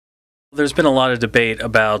There's been a lot of debate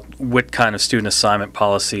about what kind of student assignment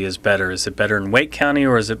policy is better. Is it better in Wake County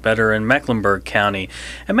or is it better in Mecklenburg County?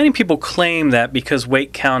 And many people claim that because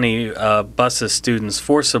Wake County buses students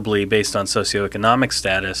forcibly based on socioeconomic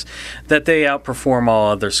status, that they outperform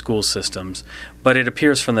all other school systems. But it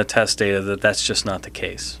appears from the test data that that's just not the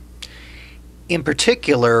case. In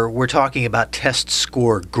particular, we're talking about test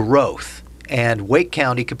score growth. And Wake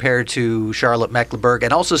County, compared to Charlotte, Mecklenburg,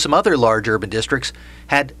 and also some other large urban districts,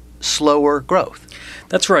 had slower growth.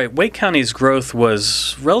 That's right. Wake County's growth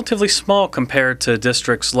was relatively small compared to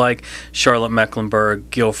districts like Charlotte,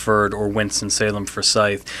 Mecklenburg, Guilford, or Winston-Salem,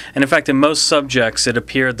 Forsyth. And in fact, in most subjects, it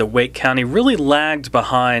appeared that Wake County really lagged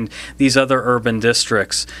behind these other urban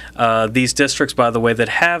districts. These districts, by the way, that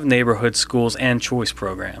have neighborhood schools and choice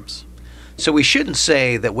programs. So we shouldn't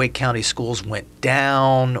say that Wake County schools went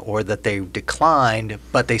down or that they declined,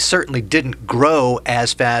 but they certainly didn't grow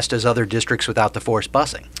as fast as other districts without the forced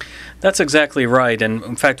busing. That's exactly right. And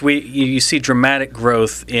in fact, you see dramatic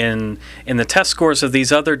growth in the test scores of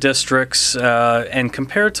these other districts. And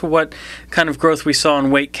compared to what kind of growth we saw in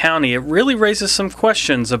Wake County, it really raises some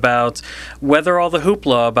questions about whether all the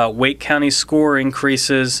hoopla about Wake County score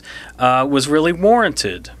increases was really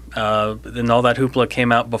warranted. And all that hoopla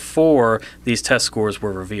came out before these test scores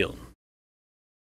were revealed.